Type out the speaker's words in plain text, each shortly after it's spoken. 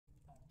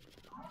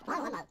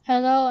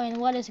Hello and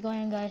what is going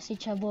on, guys?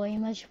 It's your boy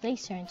Image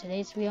Placer. In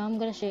today's video I'm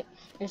gonna show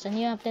there's a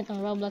new update on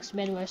Roblox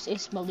Bedwars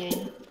is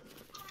Ballon.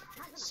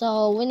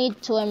 So we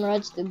need 2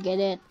 emeralds to get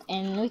it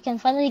and we can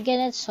finally get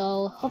it,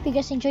 so hope you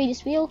guys enjoy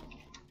this video.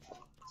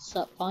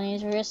 So found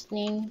it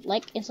interesting,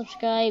 like and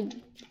subscribe,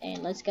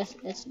 and let's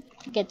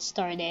get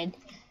started.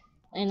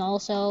 And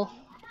also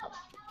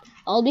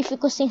I'll be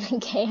focusing on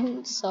the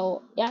game,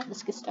 so yeah,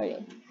 let's get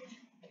started.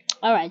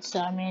 Alright, so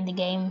I'm in the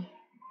game.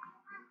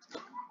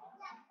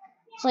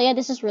 So yeah,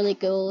 this is really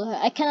cool.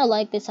 I kind of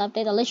like this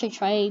update. I literally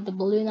tried the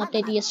balloon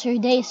update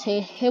yesterday.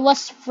 So it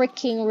was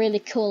freaking really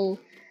cool.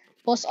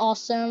 It was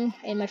awesome,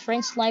 and my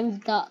friends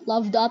loved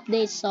the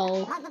update.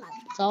 So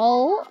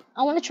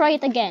I want to try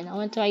it again. I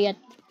want to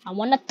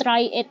try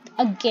it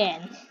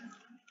again.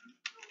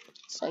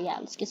 So yeah,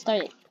 let's get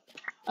started.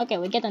 Okay,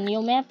 we get a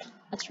new map.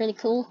 That's really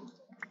cool.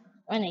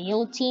 We're in a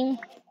yellow team.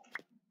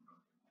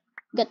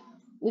 Got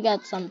we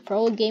got some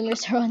pro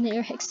gamers around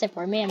here, except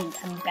for me.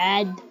 I'm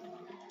bad.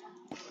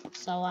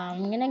 So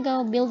I'm gonna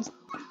go build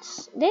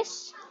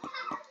this.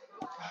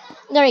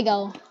 There we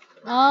go.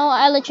 Oh,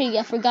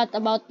 I forgot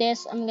about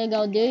this. I'm gonna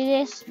go do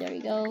this. There we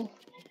go.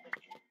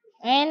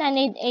 And I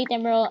need 8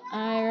 emerald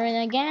iron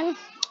again.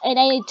 And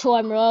I need 2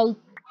 emerald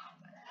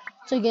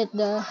to get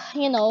the,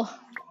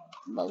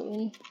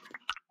 balloon.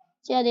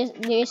 So yeah,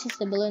 this is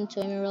the balloon,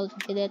 2 emerald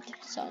to get it.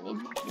 So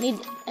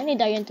I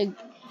need iron to,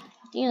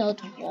 to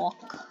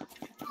walk.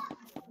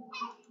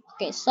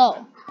 Okay,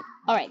 so,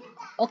 alright.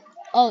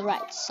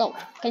 Alright, so,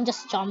 can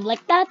just jump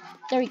like that.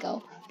 There we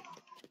go.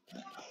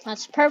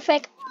 That's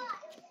perfect.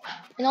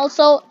 And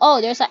also, oh,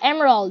 there's an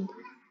emerald.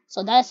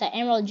 So that is an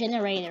emerald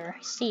generator.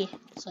 See,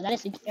 so that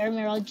is an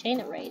emerald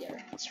generator.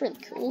 It's really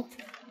cool.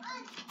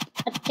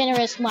 That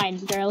generator is mine,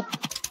 girl,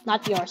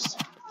 not yours.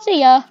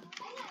 See ya.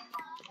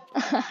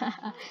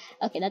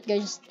 Okay, that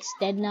girl is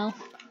dead now.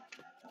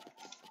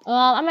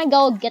 I'm gonna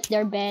go get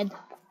their bed.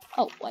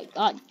 Oh my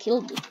god,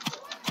 killed me.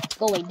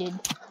 Go away, dude.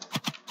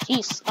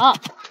 Jeez, stop.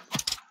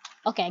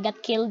 Okay, I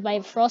got killed by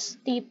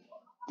frosty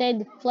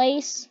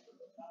place.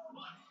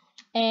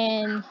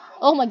 And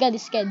oh my god,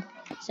 this kid.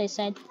 So I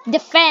said,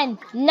 defend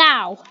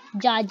now,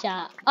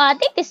 Jaja. I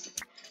think this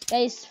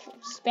guy is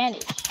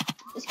Spanish.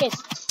 This guy is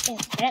speaking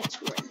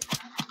Spanish word.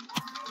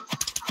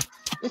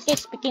 This guy is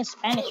speaking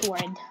Spanish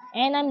word.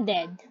 And I'm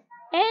dead.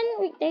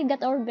 And they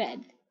got our bed.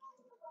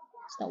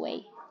 There's no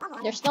way.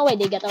 There's no way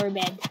they got our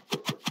bed.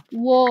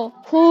 Whoa.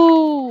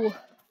 Whoo.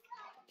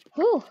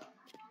 Whoo.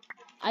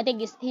 I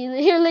think he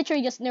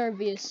literally just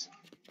nervous.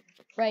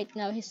 Right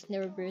now, he's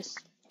nervous.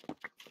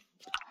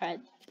 Alright.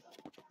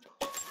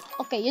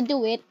 Okay, you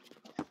do it.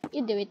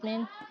 You do it,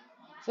 man.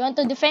 If you want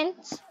to defend,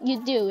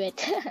 you do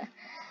it.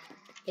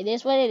 It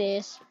is what it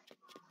is.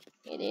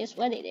 It is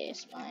what it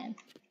is, man.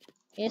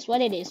 It is what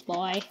it is,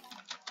 boy.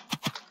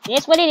 It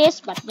is what it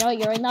is, but no,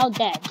 you're now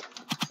dead.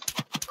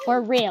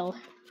 For real.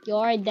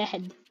 You're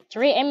dead.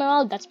 3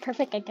 emerald, that's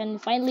perfect. I can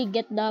finally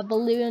get the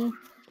balloon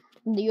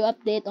new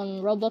update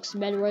on Roblox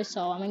Bedwars,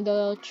 so I'm gonna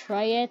go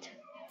try it.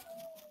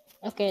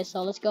 Okay,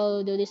 so let's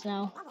go do this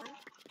now.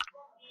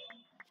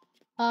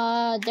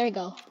 There we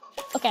go.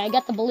 Okay, I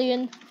got the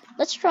balloon.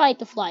 Let's try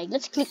to fly.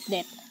 Let's click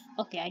that.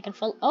 Okay, I can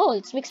fall. Oh,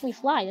 it makes me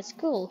fly. That's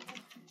cool.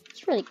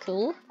 It's really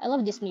cool. I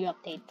love this new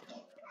update.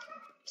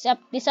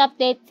 This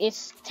update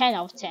is 10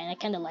 out of 10. I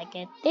kind of like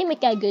it. They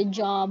make a good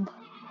job.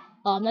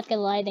 I'm not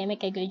gonna lie, they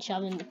make a good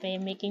job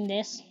in making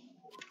this.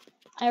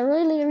 I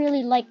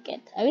really like it.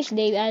 I wish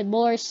they add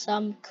more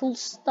some cool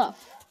stuff.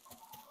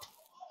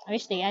 I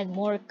wish they add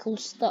more cool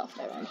stuff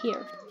around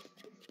here.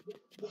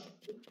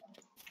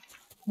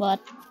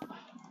 But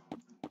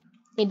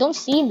they don't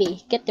see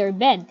me get their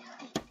bed.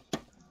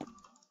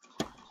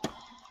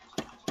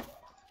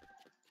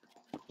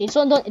 They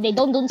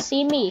don't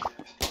see me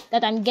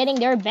that I'm getting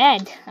their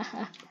bed.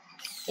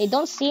 They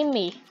don't see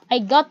me. I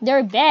got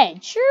their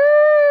bed.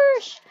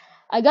 Shush.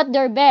 I got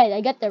their bed. I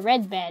got the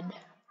red bed.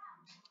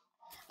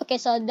 Okay,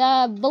 so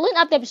the balloon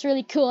update is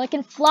really cool. I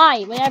can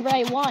fly whenever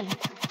I want.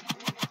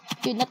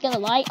 Dude, not gonna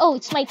lie. Oh,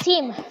 it's my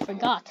team.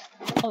 Forgot.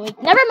 Oh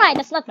wait, never mind.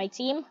 That's not my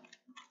team.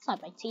 It's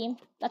not my team.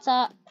 That's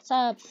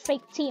a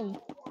fake team.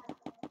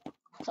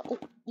 So, oh,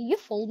 you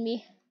fooled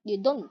me.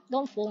 You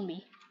don't fool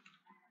me.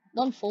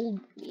 Don't fool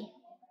me.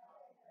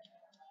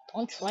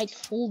 Don't try to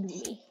fool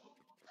me.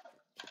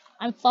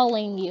 I'm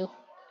following you.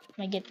 I'm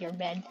gonna get your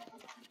bed.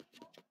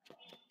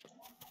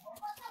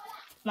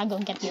 I'm gonna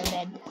go get your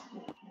bed.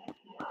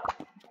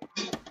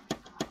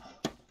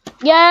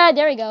 Yeah,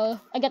 there we go.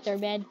 I got their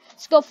bed.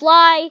 Let's go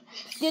fly.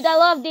 Dude, I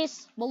love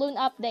this balloon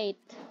update.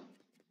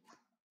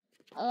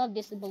 I love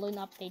this balloon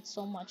update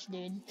so much,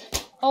 dude.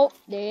 Oh,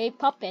 they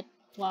pop it.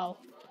 Wow.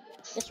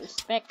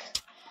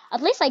 Disrespect.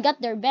 At least I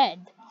got their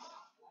bed.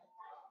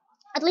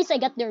 At least I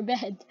got their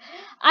bed.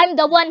 I'm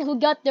the one who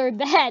got their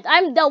bed.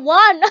 I'm the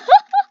one.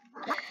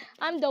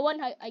 I'm the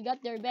one I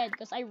got their bed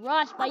because I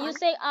rushed by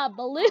using a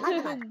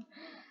balloon.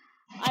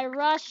 I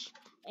rush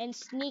and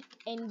sneak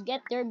and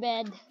get their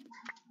bed.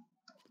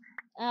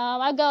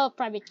 I'll go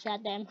private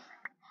chat them.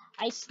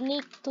 I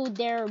sneak to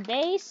their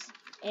base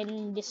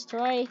and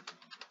destroy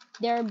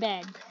their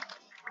bed.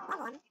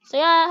 So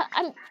yeah,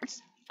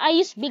 I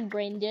use big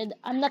brain, dude.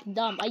 I'm not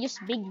dumb. I use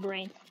big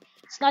brain.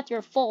 It's not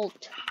your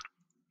fault.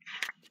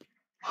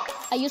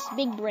 I use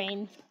big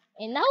brain,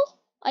 and now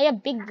I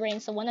have big brain,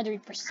 so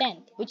 100%,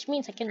 which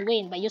means I can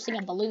win by using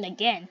a balloon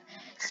again.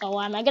 So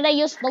I'm gonna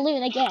use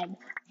balloon again.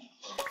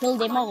 Kill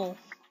them all.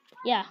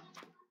 Yeah.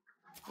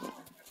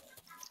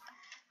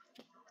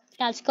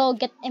 Yeah, let's go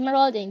get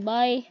emerald and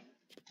buy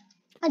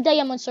a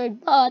diamond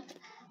sword. But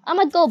I'm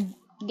gonna go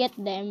get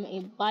them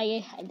and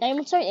buy a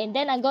diamond sword, and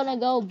then I'm gonna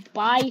go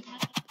buy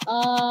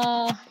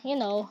you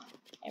know,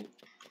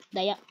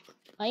 dia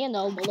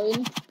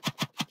balloon.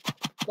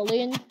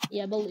 Balloon.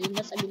 Yeah, balloon.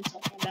 That's what I've been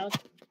talking about.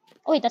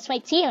 Oh wait, that's my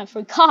team. I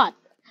forgot.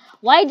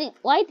 Why did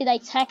I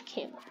attack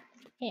him?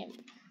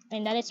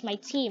 And that is my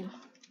team.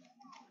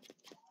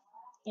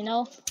 You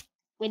know,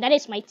 when that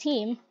is my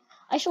team,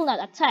 I should not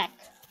attack.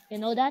 You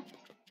know that?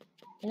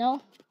 You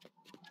know,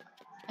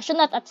 I should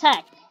not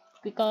attack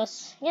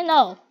because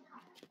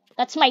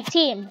that's my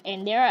team,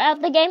 and they're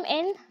out the game,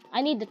 and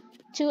I need the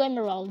 2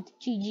 emerald.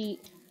 GG.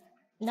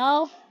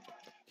 Now,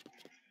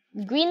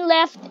 green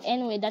left.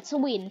 Anyway, that's a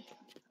win.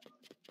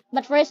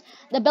 But first,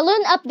 the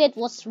balloon update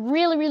was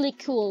really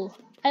cool.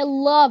 I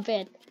love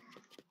it.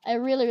 I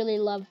really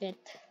love it.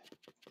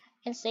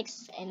 And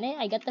 6, and then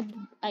I got the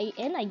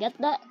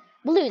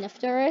balloon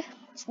after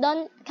it's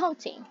done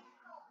counting.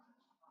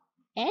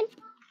 And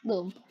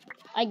boom,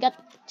 I got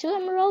 2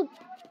 emerald,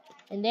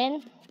 and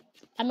then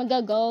I'm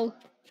gonna go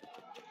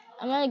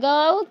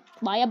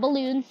buy a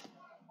balloon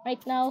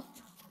right now.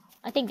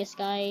 I think this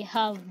guy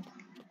have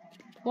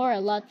a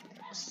lot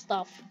of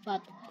stuff,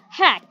 but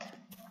hack,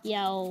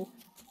 yo,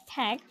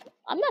 hack.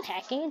 I'm not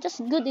hacking, I'm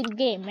just good in the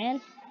game,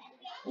 man.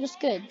 I'm just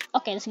good.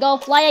 Okay, let's go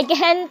fly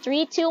again.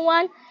 3, 2,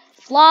 1,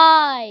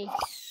 fly.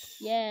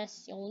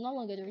 Yes, you'll no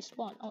longer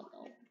respawn. Oh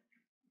no.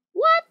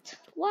 What?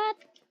 What?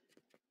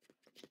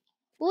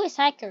 Who is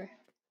hacker?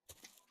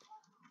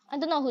 I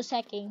don't know who's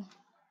hacking,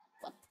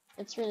 but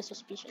that's really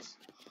suspicious.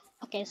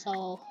 Okay,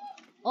 so,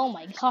 oh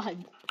my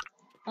god.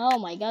 Oh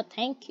my god,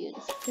 thank you.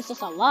 This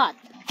is a lot.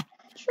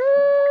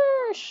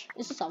 Shush.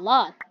 This is a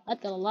lot.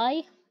 Not gonna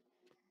lie.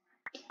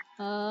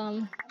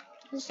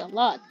 This is a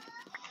lot.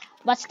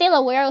 But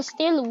still, we're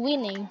still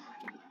winning.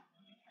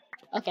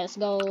 Okay, let's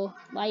go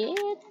buy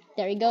it.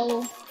 There we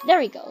go. There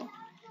we go.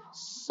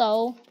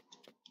 So,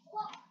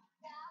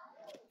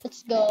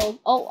 let's go.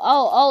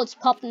 Oh, it's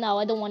popped now.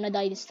 I don't want to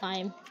die this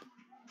time.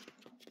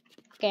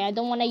 Okay, I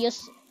don't want to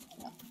use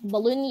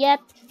balloon yet.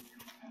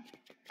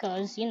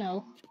 Because,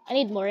 I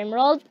need more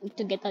emerald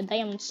to get a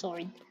diamond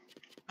sword.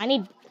 I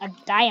need a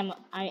diamond.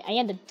 I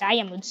need a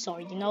diamond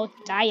sword,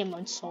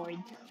 diamond sword.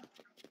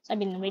 So I've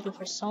been waiting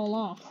for so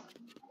long.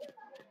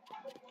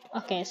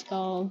 Okay, let's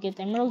go get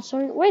the emerald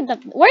sword.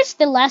 Where's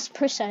the last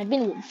person? I've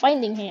been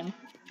finding him.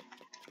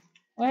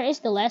 Where is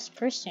the last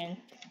person?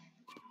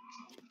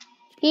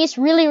 He's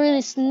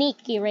really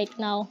sneaky right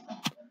now.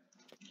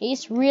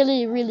 He's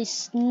really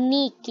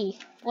sneaky.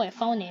 Oh, I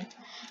found him.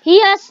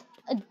 He has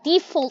a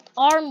default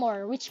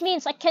armor, which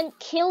means I can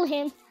kill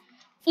him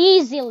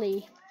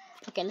easily.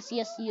 Okay, let's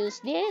just use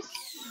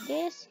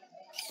this.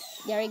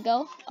 There we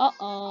go.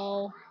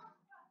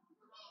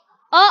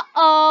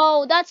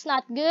 Uh-oh, that's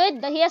not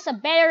good. He has a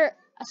better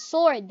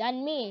sword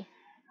than me.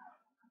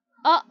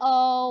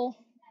 Uh-oh.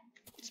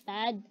 It's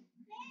bad.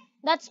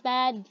 That's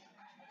bad.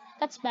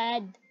 That's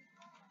bad.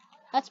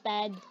 That's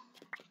bad.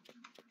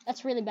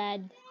 That's really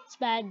bad. It's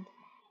bad.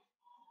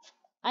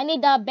 I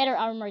need a better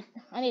armor.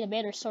 I need a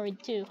better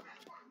sword too.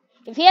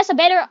 If he has a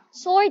better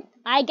sword,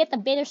 I get a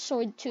better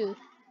sword too.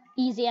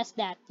 Easy as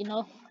that,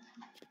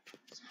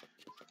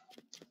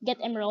 Get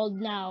emerald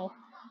now.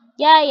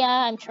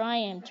 Yeah, I'm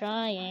trying.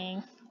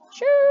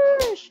 Sure.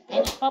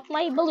 And pop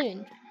my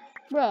balloon.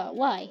 Bruh,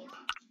 why?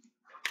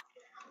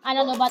 I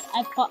don't know, but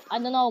I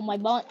don't know, my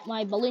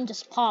balloon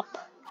just popped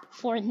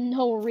for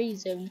no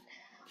reason.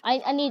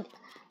 I need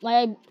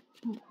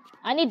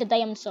the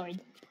diamond sword.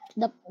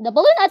 The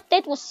balloon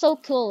update was so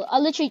cool. I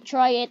literally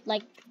tried it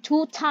like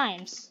 2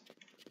 times.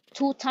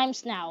 2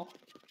 times now.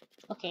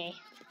 Okay.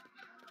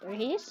 There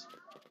he is.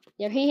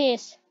 There he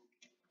is.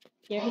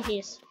 There he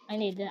is. I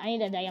need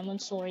a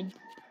diamond sword.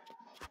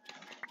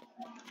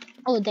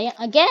 Oh,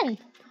 again.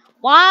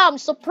 Wow, I'm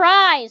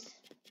surprised.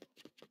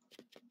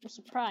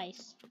 I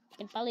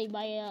can finally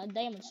buy a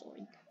diamond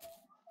sword.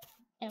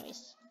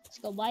 Anyways, let's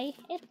go buy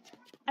it.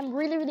 I'm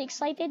really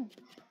excited.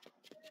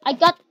 I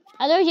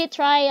already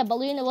tried a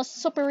balloon. It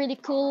was really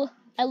cool.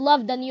 I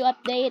love the new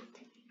update.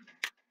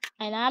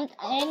 And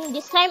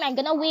this time I'm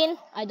gonna win.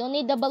 I don't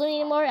need the balloon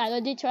anymore. I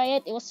already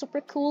tried it. It was super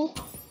cool.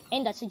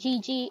 And that's a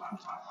GG.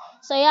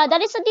 So yeah,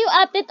 that is a new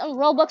update on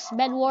Roblox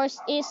Bedwars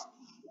is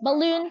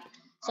balloon.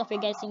 So if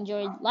you guys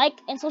enjoyed, like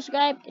and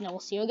subscribe, and I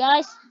will see you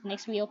guys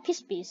next video.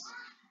 Peace.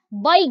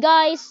 Bye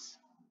guys.